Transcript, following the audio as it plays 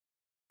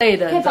类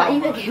的。可以把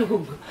音乐给我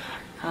们。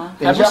啊，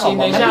还不行，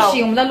等一下，不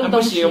行，我们在录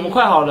东西，不行，我们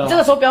快好了。这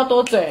个时候不要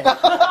多嘴，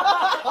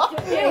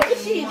因为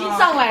戏已经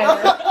上来了。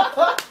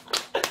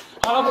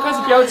好了，我们开始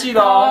标记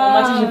了哦，我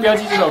们要进行标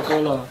记这首歌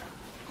了。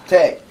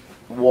Take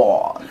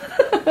 1,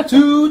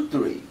 2,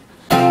 3。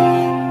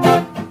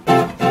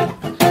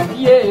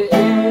耶！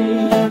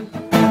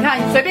你看，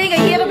你随便一个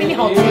耶都比你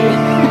好听。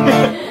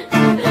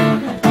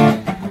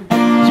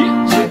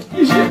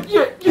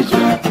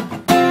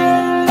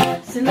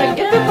Seems like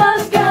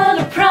everybody's got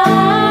a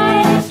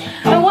prize.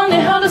 I wonder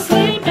how to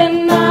sleep at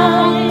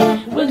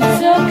night. Will the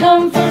still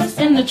come first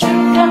and the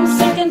truth comes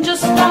second?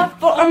 Just stop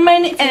for a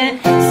minute and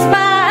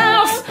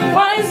smiles.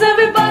 Why is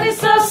everybody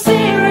so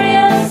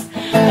serious?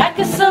 Like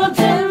it's so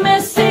damn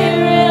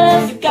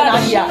mysterious. You gotta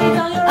shut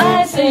down your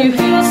eyes and you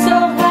feel so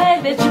high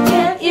that you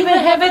can't even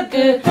have a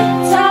good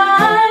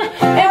time.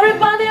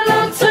 Everybody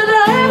look to the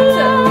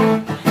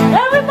left.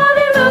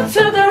 Everybody look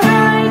to the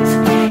right.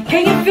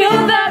 Can you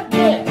feel that?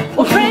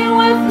 We're praying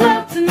with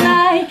love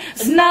tonight.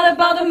 It's not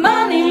about the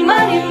money,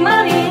 money,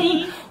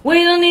 money.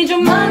 We don't need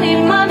your money,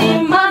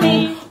 money,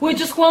 money. We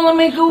just wanna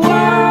make the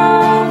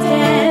world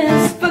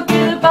dance.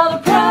 Forget about the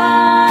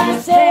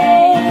price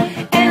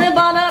tag and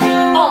about the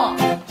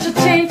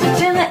cha-ching,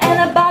 cha-ching,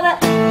 and about the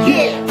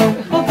yeah.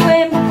 We're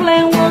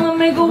playing, wanna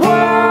make the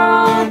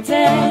world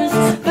dance.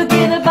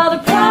 Forget about the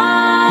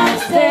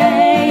price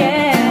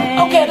tag.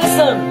 Okay,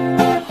 listen.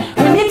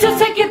 We need to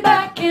take it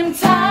back in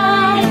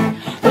time.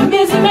 The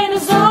music made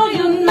us all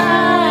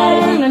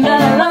unite. And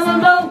then another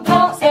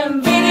logo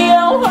and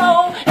video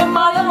home. Am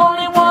I the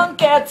only one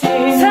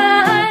getting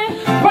time?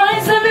 Why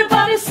is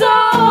everybody so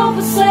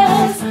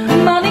obsessed?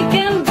 Money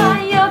can buy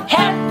your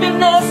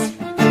happiness.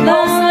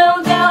 Don't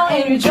slow down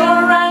and enjoy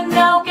right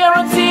now.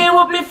 Guarantee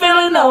we'll be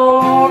feeling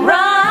old.